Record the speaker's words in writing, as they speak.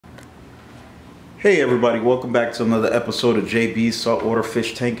Hey everybody, welcome back to another episode of JB's Saltwater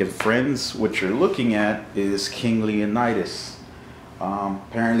Fish Tank and Friends. What you're looking at is King Leonidas.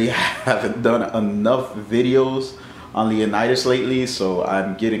 Apparently I haven't done enough videos on Leonidas lately, so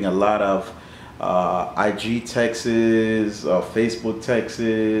I'm getting a lot of IG texts, Facebook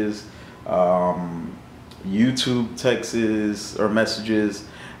texts, YouTube texts or messages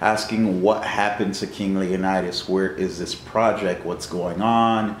asking what happened to King Leonidas. Where is this project? What's going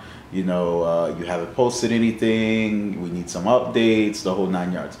on? You know, you haven't posted anything. We need some updates, the whole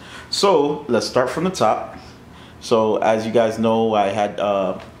 9 yards. So let's start from the top. So as you guys know, I had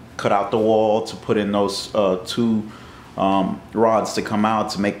cut out the wall to put in those two rods to come out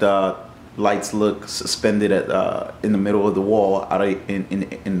to make the lights look suspended at in the middle of the wall, out of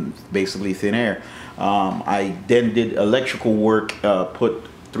in basically thin air. I then did electrical work, put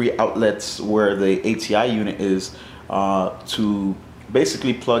 3 outlets where the ATI unit is to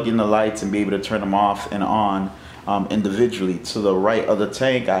basically plug in the lights and be able to turn them off and on individually. To the right of the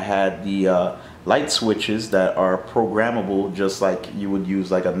tank, I had the light switches that are programmable, just like you would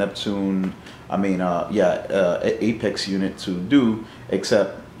use like a Neptune, Apex unit to do,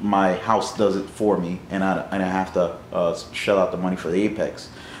 except my house does it for me, and I have to shell out the money for the Apex,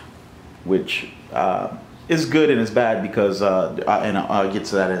 which is good and is bad because I'll get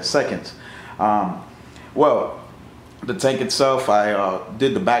to that in a second. Well, the tank itself, I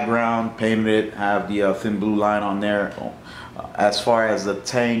did the background, painted it, have the thin blue line on there. As far as the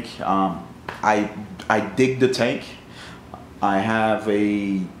tank, I dig the tank. I have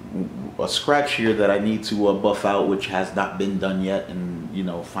a scratch here that I need to buff out, which has not been done yet, and you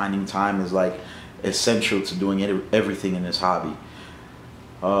know, finding time is like essential to doing everything in this hobby.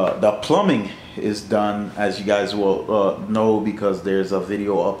 The plumbing is done, as you guys will know, because there's a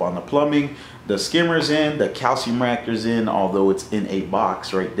video up on the plumbing. The skimmer's in, the calcium reactor's in, although it's in a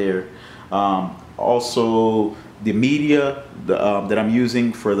box right there. Also, the media that I'm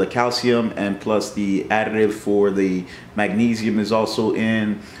using for the calcium and plus the additive for the magnesium is also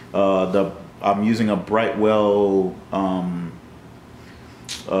in. I'm using a Brightwell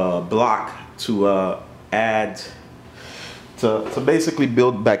block to add to basically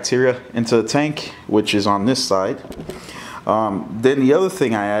build bacteria into the tank, which is on this side. Then the other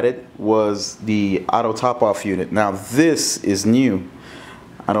thing I added was the auto top off unit. Now this is new.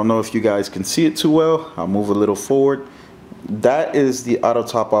 I don't know if you guys can see it too well. I'll move a little forward. That is the auto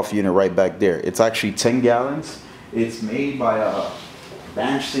top off unit right back there. It's actually 10 gallons. It's made by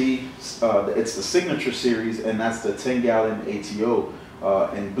Banshee. It's the Signature series, and that's the 10 gallon ATO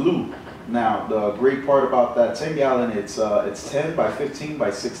in blue. Now the great part about that 10 gallon, it's 10 by 15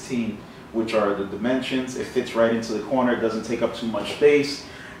 by 16, which are the dimensions. It fits right into the corner. It doesn't take up too much space.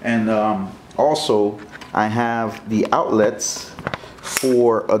 And also I have the outlets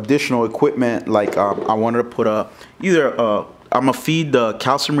for additional equipment. Like I wanted to put I'm gonna feed the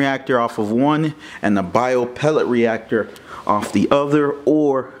calcium reactor off of one and the bio pellet reactor off the other,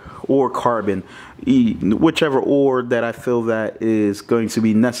 or carbon, whichever ore that I feel that is going to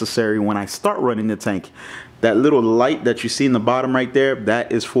be necessary when I start running the tank. That little light that you see in the bottom right there,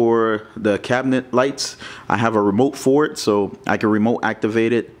 that is for the cabinet lights. I have a remote for it, so I can remote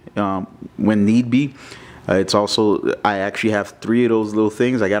activate it when need be. It's also, I actually have 3 of those little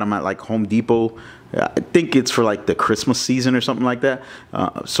things. I got them at like Home Depot. I think it's for like the Christmas season or something like that.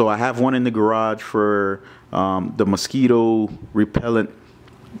 So I have one in the garage for the mosquito repellent,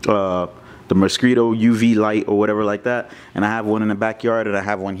 the mosquito UV light or whatever like that, and I have one in the backyard, and I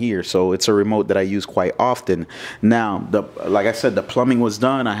have one here. So it's a remote that I use quite often. Now, like I said, the plumbing was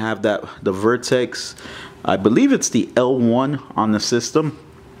done. I have the Vertex, I believe it's the L1 on the system,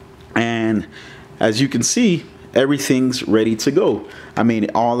 and as you can see, everything's ready to go. I mean,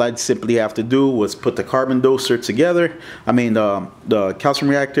 all I'd simply have to do was put the carbon doser together. I mean, the calcium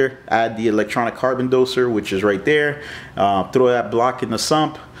reactor, add the electronic carbon doser, which is right there, throw that block in the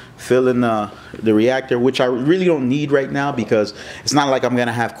sump, fill in the reactor, which I really don't need right now because it's not like I'm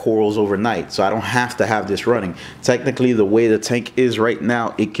gonna have corals overnight, so I don't have to have this running. Technically, the way the tank is right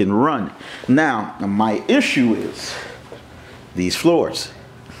now, it can run. Now, my issue is these floors,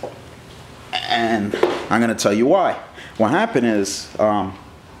 and I'm gonna tell you why. What happened is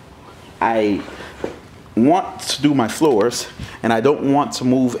I want to do my floors, and I don't want to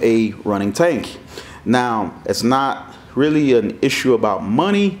move a running tank. Now, it's not really an issue about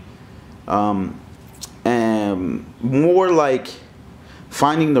money, and more like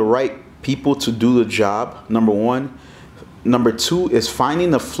finding the right people to do the job, number one. Number two is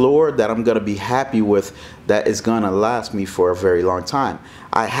finding the floor that I'm gonna be happy with, that is gonna last me for a very long time.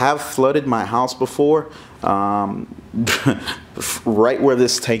 I have flooded my house before, right where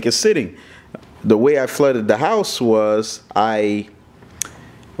this tank is sitting. the way I flooded the house was I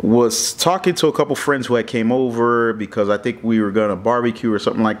was talking to a couple friends who had came over because I think we were gonna barbecue or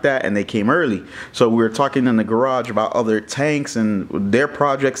something like that, and they came early. So we were talking in the garage about other tanks and their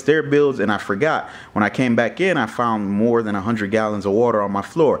projects, their builds, and I forgot. When I came back in, I found more than 100 gallons of water on my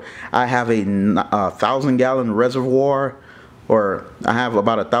floor. I have a 1,000-gallon reservoir, or I have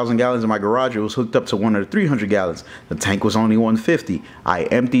about 1,000 gallons in my garage. It was hooked up to one of the 300 gallons. The tank was only 150. I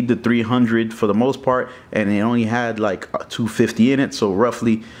emptied the 300 for the most part, and it only had like 250 in it. So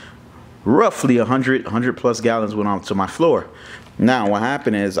roughly 100 plus gallons went onto my floor. Now what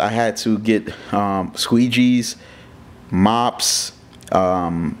happened is I had to get squeegees, mops,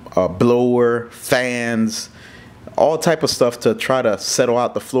 a blower, fans, all type of stuff to try to settle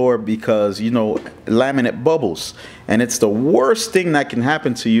out the floor, because you know laminate bubbles, and it's the worst thing that can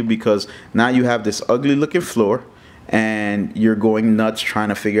happen to you, because now you have this ugly looking floor and you're going nuts trying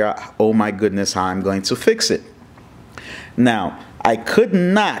to figure out, oh my goodness, how I'm going to fix it. Now I could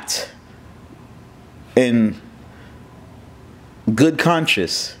not in good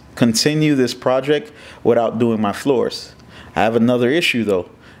conscience continue this project without doing my floors. I have another issue though.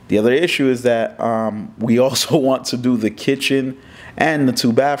 The other issue is that we also want to do the kitchen and the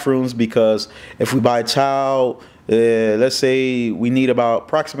 2 bathrooms, because if we buy tile, let's say we need about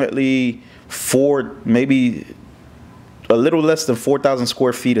approximately 4, maybe a little less than 4,000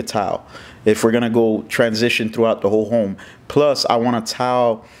 square feet of tile if we're gonna go transition throughout the whole home. Plus I want to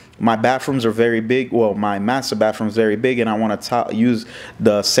tile. My bathrooms are very big. Well, my master bathroom is very big, and I want to use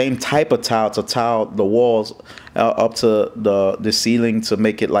the same type of tile to tile the walls up to the ceiling to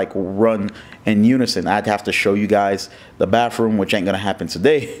make it like run in unison. I'd have to show you guys the bathroom, which ain't gonna happen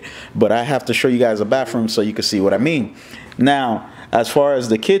today, but I have to show you guys a bathroom so you can see what I mean. Now, as far as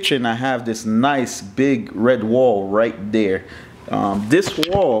the kitchen, I have this nice big red wall right there. This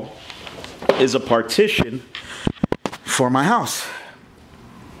wall is a partition for my house.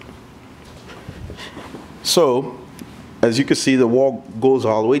 So, as you can see, the wall goes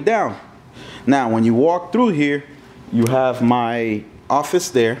all the way down. Now, when you walk through here, you have my office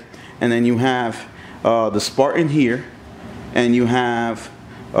there, and then you have the Spartan here, and you have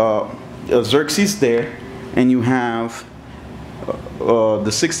a Xerxes there, and you have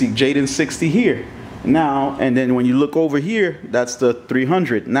the 60, Jaden 60 here. Now, and then when you look over here, that's the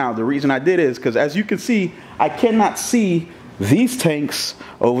 300. Now, the reason I did it is because, as you can see, I cannot see these tanks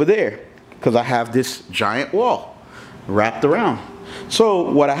over there, because I have this giant wall wrapped around.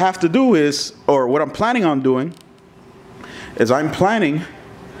 So what I have to do is, or what I'm planning on doing, is I'm planning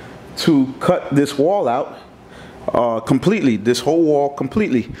to cut this wall out completely, this whole wall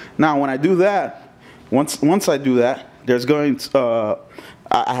completely. Now when I do that, once I do that, there's going to,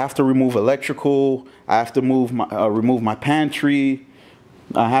 I have to remove electrical, I have to remove my pantry,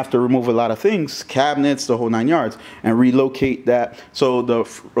 I have to remove a lot of things, cabinets, the whole 9 yards, and relocate that. So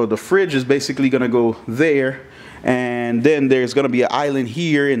the fridge is basically going to go there, and then there's going to be an island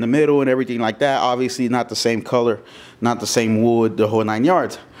here in the middle and everything like that. Obviously not the same color, not the same wood, the whole 9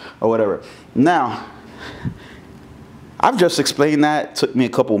 yards or whatever. Now, I've just explained that. It took me a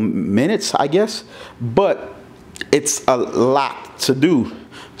couple minutes, I guess, but it's a lot to do.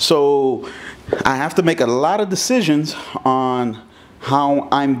 So I have to make a lot of decisions on how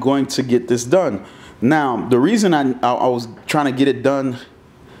I'm going to get this done. Now, the reason I was trying to get it done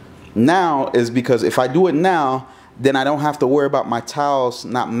now is because if I do it now, then I don't have to worry about my tiles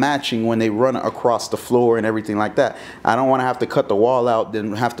not matching when they run across the floor and everything like that. I don't want to have to cut the wall out,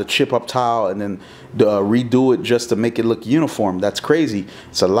 then have to chip up tile and then redo it just to make it look uniform. That's crazy.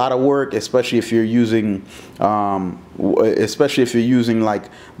 It's a lot of work, especially if you're using like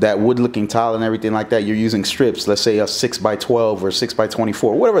that wood looking tile and everything like that. You're using strips, let's say a 6x12 or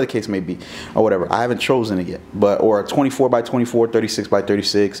 6x24, whatever the case may be, or whatever. I haven't chosen it yet, but or a 24x24,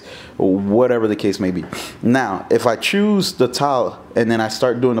 36x36, or whatever the case may be. Now, if I choose the tile and then I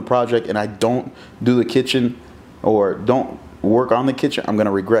start doing the project and I don't do the kitchen or don't work on the kitchen, I'm gonna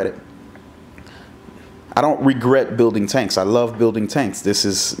regret it. I don't regret building tanks. I love building tanks. This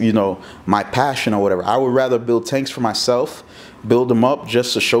is, you know, my passion or whatever. I would rather build tanks for myself, build them up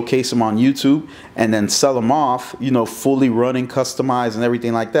just to showcase them on YouTube, and then sell them off, you know, fully running, customized and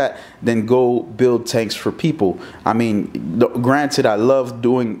everything like that, than go build tanks for people. I mean, granted, I love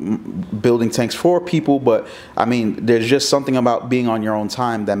building tanks for people, but I mean, there's just something about being on your own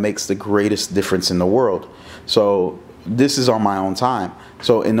time that makes the greatest difference in the world. So this is on my own time.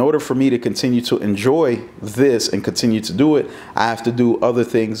 So in order for me to continue to enjoy this and continue to do it, I have to do other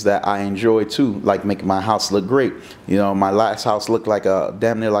things that I enjoy too, like make my house look great. You know, my last house looked like a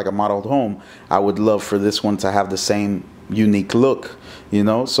damn near like a modeled home. I would love for this one to have the same unique look, you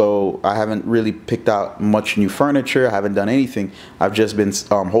know, so I haven't really picked out much new furniture. I haven't done anything. I've just been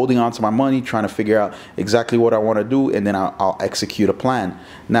holding on to my money, trying to figure out exactly what I want to do, and then I'll execute a plan.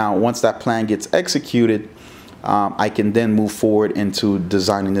 Now, once that plan gets executed, I can then move forward into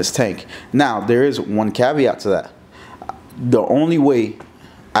designing this tank. Now, there is one caveat to that. The only way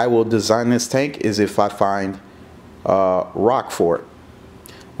I will design this tank is if I find rock for it.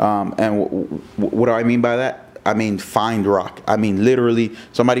 And what do I mean by that? I mean find rock. I mean literally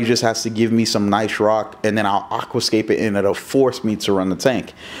somebody just has to give me some nice rock, and then I'll aquascape it and it'll force me to run the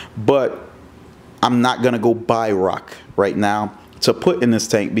tank. But I'm not gonna go buy rock right now to put in this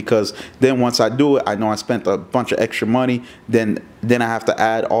tank, because then once I do it, I know I spent a bunch of extra money. Then I have to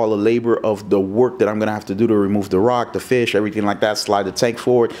add all the labor of the work that I'm gonna have to do to remove the rock, the fish, everything like that, slide the tank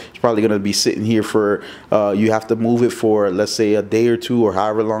forward. It's probably gonna be sitting here for, you have to move it for, let's say, a day or two, or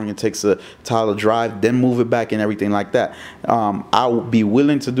however long it takes the tile to drive, then move it back and everything like that. I would be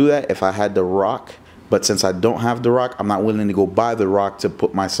willing to do that if I had the rock, but since I don't have the rock, I'm not willing to go buy the rock to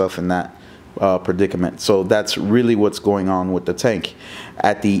put myself in that predicament. So that's really what's going on with the tank.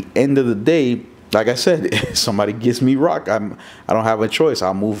 At the end of the day, like I said, if somebody gives me rock, I don't have a choice.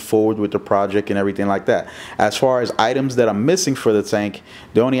 I'll move forward with the project and everything like that. As far as items that I'm missing for the tank,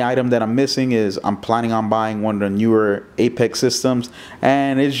 the only item that I'm missing is I'm planning on buying one of the newer Apex systems,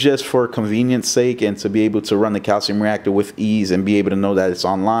 and it's just for convenience sake and to be able to run the calcium reactor with ease and be able to know that it's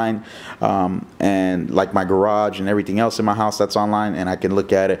online, and like my garage and everything else in my house that's online, and I can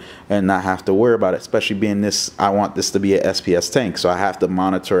look at it and not have to worry about it. Especially being this, I want this to be a SPS tank, so I have to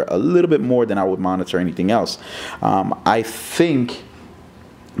monitor a little bit more than I would monitor anything else. I think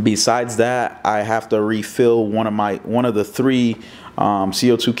besides that, I have to refill one of the 3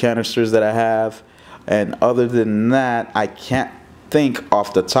 CO2 canisters that I have, and other than that, I can't think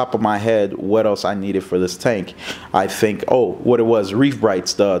off the top of my head what else I needed for this tank. I think, oh, what it was, Reef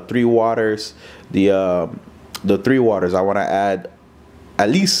Brights, the 3 waters, the 3 waters. I want to add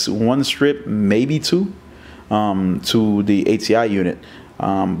at least 1 strip, maybe 2, to the ATI unit.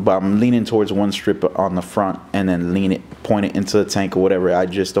 But I'm leaning towards 1 strip on the front, and then point it into the tank or whatever. I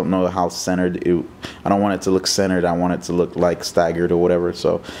just don't know how centered it. I don't want it to look centered. I want it to look like staggered or whatever.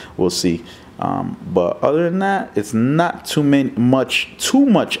 So we'll see. But other than that, it's not too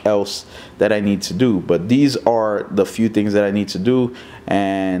much else that I need to do. But these are the few things that I need to do.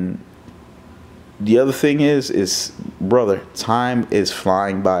 And the other thing is brother, time is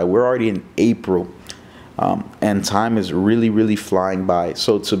flying by. We're already in April. And time is really, really flying by.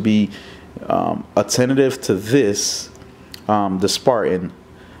 So to be attentive to this, the Spartan,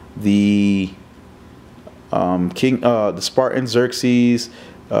 the the Spartan, Xerxes,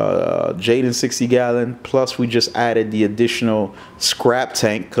 Jaden 60 gallon, plus we just added the additional scrap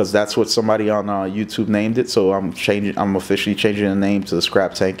tank, because that's what somebody on YouTube named it. So I'm officially changing the name to the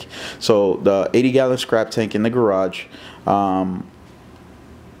scrap tank. So the 80-gallon scrap tank in the garage. I'm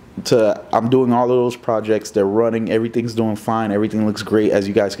doing all of those projects. They're running. Everything's doing fine. Everything looks great, as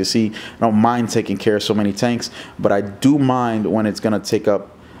you guys can see. I don't mind taking care of so many tanks, but I do mind when it's gonna take me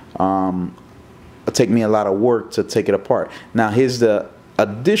a lot of work to take it apart. Now here's the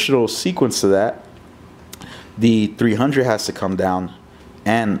additional sequence to that. The 300 has to come down,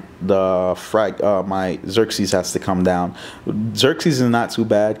 and the my Xerxes has to come down. Xerxes is not too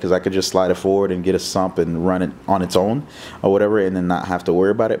bad, because I could just slide it forward and get a sump and run it on its own or whatever, and then not have to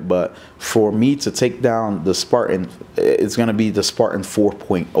worry about it. But for me to take down the Spartan, it's going to be the Spartan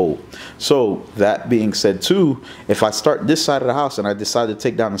 4.0. So that being said too, if I start this side of the house and I decide to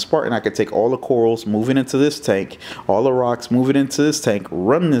take down the Spartan, I could take all the corals, move it into this tank, all the rocks, move it into this tank,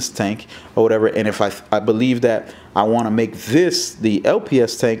 run this tank or whatever. And if I believe that I want to make this the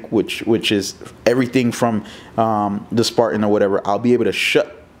LPS tank, which is everything from the Spartan or whatever, I'll be able to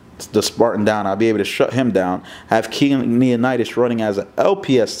shut the Spartan down. I'll be able to shut him down, have King Leonidas running as an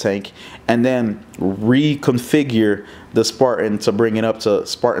LPS tank, and then reconfigure the Spartan to bring it up to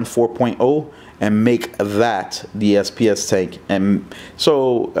Spartan 4.0 and make that the SPS tank. And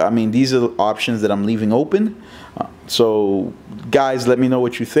so, I mean, these are the options that I'm leaving open. So guys, let me know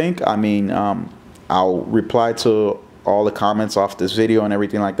what you think. I mean, I'll reply to all the comments off this video and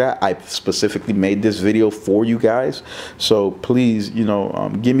everything like that. I specifically made this video for you guys, so please, you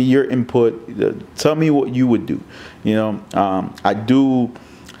know, give me your input. Tell me what you would do. You know, I do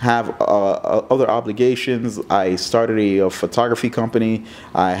have other obligations. I started a photography company.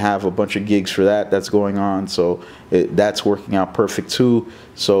 I have a bunch of gigs for that's going on, so that's working out perfect too.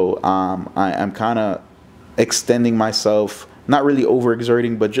 So I'm kind of extending myself, not really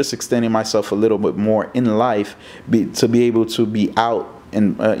overexerting, but just extending myself a little bit more in life, to be able to be out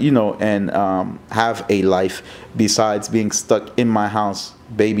and have a life besides being stuck in my house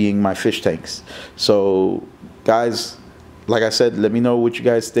babying my fish tanks. So guys, like I said, let me know what you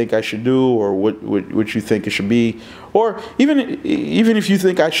guys think I should do, or what you think it should be, or even if you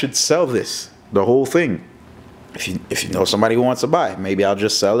think I should sell the whole thing. If you know somebody who wants to buy, maybe I'll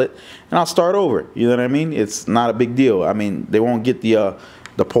just sell it and I'll start over. You know what I mean? It's not a big deal. I mean, they won't get the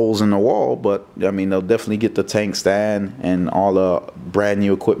poles in the wall, but I mean, they'll definitely get the tank stand and all the brand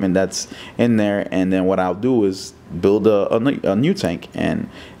new equipment that's in there. And then what I'll do is build a new tank, and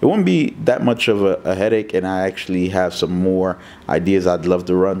it wouldn't be that much of a headache. And I actually have some more ideas I'd love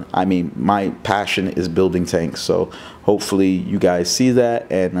to run. I mean, my passion is building tanks, so hopefully you guys see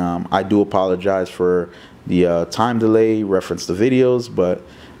that. And I do apologize for the time delay reference the videos, but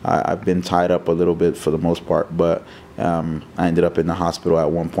I've been tied up a little bit for the most part. But I ended up in the hospital at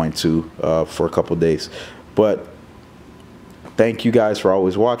 1.2 for a couple days. But thank you guys for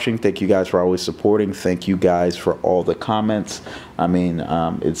always watching. Thank you guys for always supporting. Thank you guys for all the comments. I mean,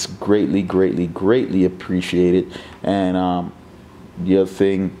 it's greatly appreciated. And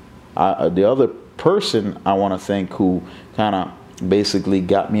the other person I want to thank, who kind of basically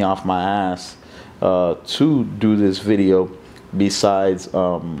got me off my ass to do this video, besides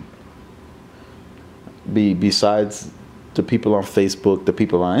besides the people on Facebook, the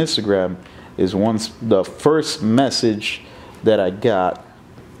people on Instagram, is the first message that I got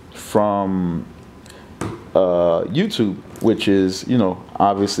from YouTube, which is, you know,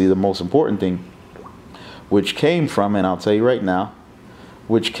 obviously the most important thing, which came from, and I'll tell you right now,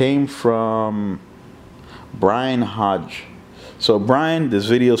 which came from Brian Hodge. So Brian, this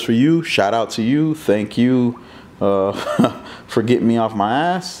video is for you. Shout out to you. Thank you for getting me off my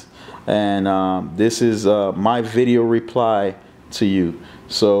ass. And this is my video reply to you.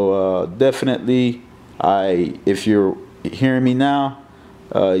 So definitely, if you're hearing me now,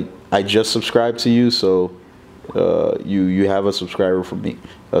 I just subscribed to you, so you have a subscriber from me,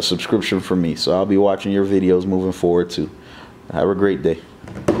 a subscription from me. So I'll be watching your videos moving forward too. Have a great day.